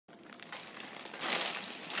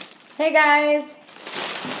Hey guys,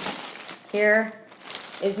 here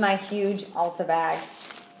is my huge Ulta bag.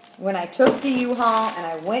 When I took the U-Haul and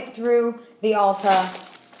I went through the Ulta,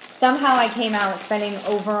 somehow I came out spending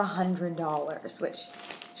over $100, which,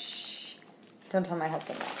 shh, don't tell my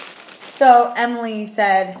husband that. So Emily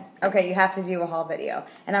said, okay, you have to do a haul video.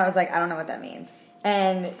 And I was like, I don't know what that means.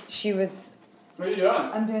 And she was... What are you doing?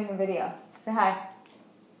 I'm doing a video. Say hi.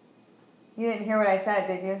 You didn't hear what I said,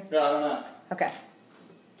 did you? Yeah, I don't know. Okay.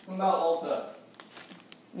 What about Ulta?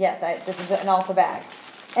 Yes, this is an Ulta bag.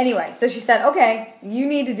 Anyway, so she said, okay, you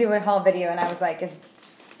need to do a haul video. And I was like,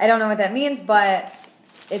 I don't know what that means, but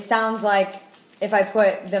it sounds like if I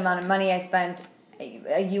put the amount of money I spent,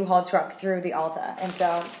 a U-Haul truck through the Ulta. And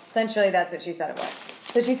so essentially that's what she said it was.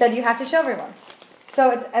 So she said, you have to show everyone. So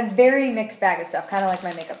it's a very mixed bag of stuff, kind of like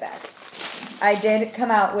my makeup bag. I did come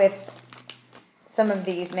out with some of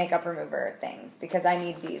these makeup remover things because I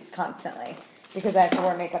need these constantly because I have to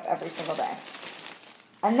wear makeup every single day.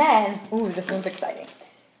 And then, ooh, this one's exciting.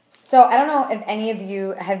 So I don't know if any of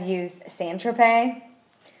you have used Saint-Tropez,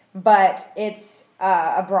 but it's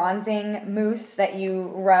a bronzing mousse that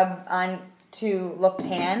you rub on to look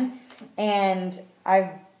tan. And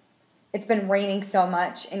it's been raining so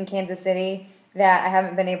much in Kansas City that I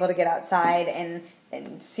haven't been able to get outside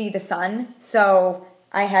and see the sun. So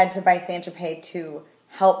I had to buy Saint-Tropez to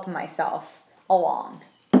help myself along.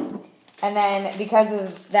 And then because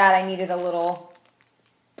of that, I needed a little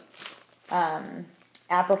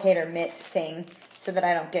applicator mitt thing so that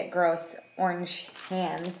I don't get gross orange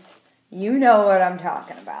hands. You know what I'm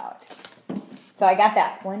talking about. So I got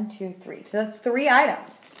that. 1, 2, 3. So that's 3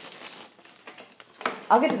 items.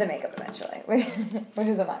 I'll get to the makeup eventually, which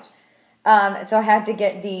isn't much. So I had to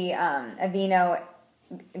get the Aveeno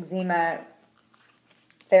Eczema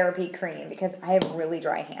Therapy Cream because I have really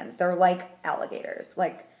dry hands. They're like alligators.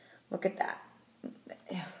 Like, look at that.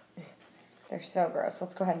 They're so gross.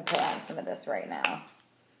 Let's go ahead and put on some of this right now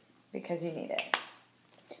because you need it.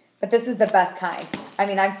 But this is the best kind. I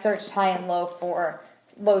mean, I've searched high and low for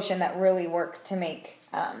lotion that really works to make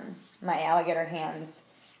my alligator hands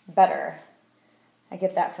better. I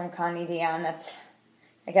get that from Connie Dion.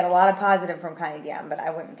 I get a lot of positive from Connie Dion, but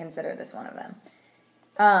I wouldn't consider this one of them.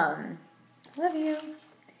 Love you.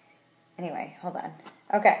 Anyway, hold on.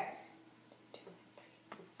 Okay.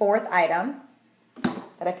 4th item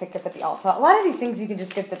that I picked up at the Ulta. A lot of these things you can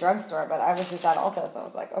just get at the drugstore, but I was just at Ulta, so I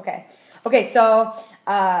was like, okay. Okay, so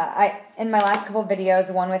in my last couple videos,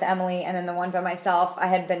 the one with Emily and then the one by myself, I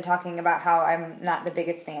had been talking about how I'm not the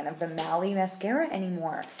biggest fan of the Mally mascara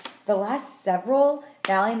anymore. The last several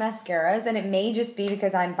Mally mascaras, and it may just be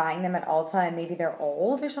because I'm buying them at Ulta and maybe they're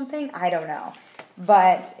old or something, I don't know.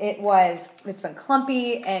 But it's been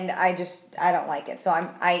clumpy and I don't like it. So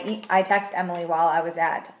I text Emily while I was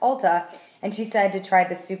at Ulta and she said to try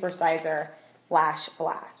the Supersizer Lash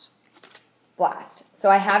Blast. So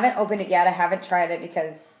I haven't opened it yet. I haven't tried it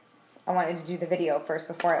because I wanted to do the video first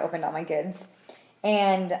before I opened all my goods.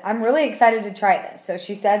 And I'm really excited to try this. So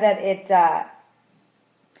she said that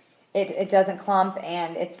it doesn't clump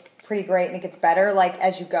and it's pretty great and it gets better like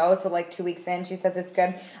as you go. So like 2 weeks in, she says it's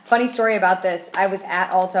good. Funny story about this. I was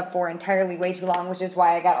at Ulta for entirely way too long, which is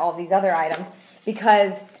why I got all these other items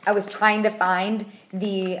because I was trying to find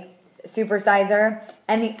the Supersizer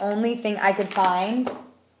and the only thing I could find.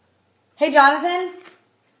 Hey, Jonathan.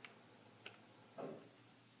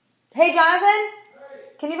 Hey, Jonathan.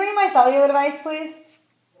 Can you bring me my cellular device, please?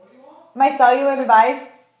 What do you want? My cellular device.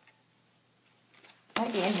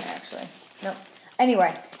 Might be in here, actually. Nope.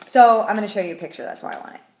 Anyway, so I'm going to show you a picture. That's why I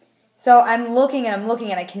want it. So I'm looking and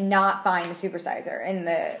I cannot find the Supersizer in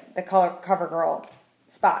the CoverGirl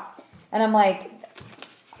spot. And I'm like,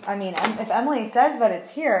 I mean, if Emily says that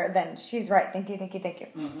it's here, then she's right. Thank you, thank you, thank you.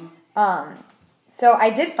 Mm-hmm. So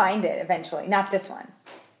I did find it eventually. Not this one.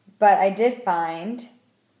 But I did find...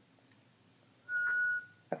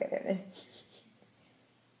 Okay, there it is.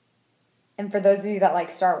 And for those of you that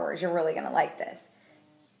like Star Wars, you're really going to like this.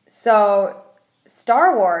 So,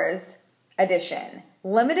 Star Wars edition,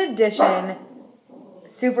 limited edition,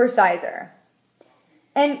 Supersizer.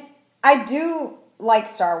 And I do like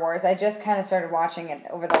Star Wars. I just kind of started watching it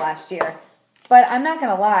over the last year. But I'm not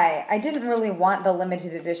going to lie, I didn't really want the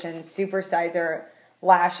limited edition Supersizer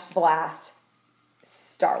Lash Blast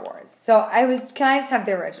Star Wars. So can I just have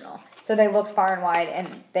the original? So they looked far and wide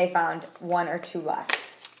and they found 1 or 2 left.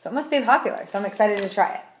 So it must be popular. So I'm excited to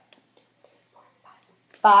try it.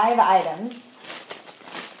 5 items.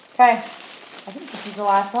 Okay, I think this is the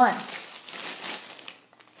last one.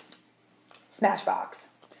 Smashbox.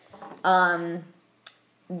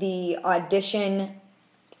 The Audition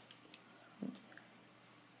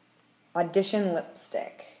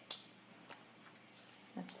lipstick.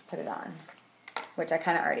 Let's put it on, which I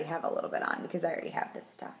kind of already have a little bit on because I already have this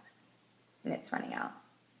stuff and it's running out.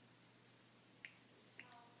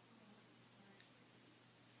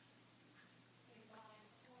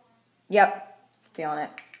 Yep, feeling it.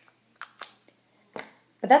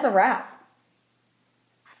 But that's a wrap.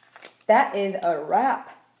 That is a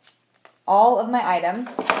wrap. All of my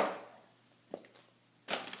items.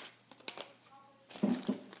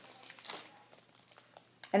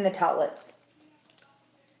 And the towelettes.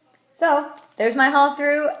 So, there's my haul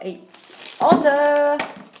through Ulta.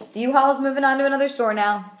 The U-Haul is moving on to another store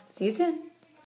now. See you soon.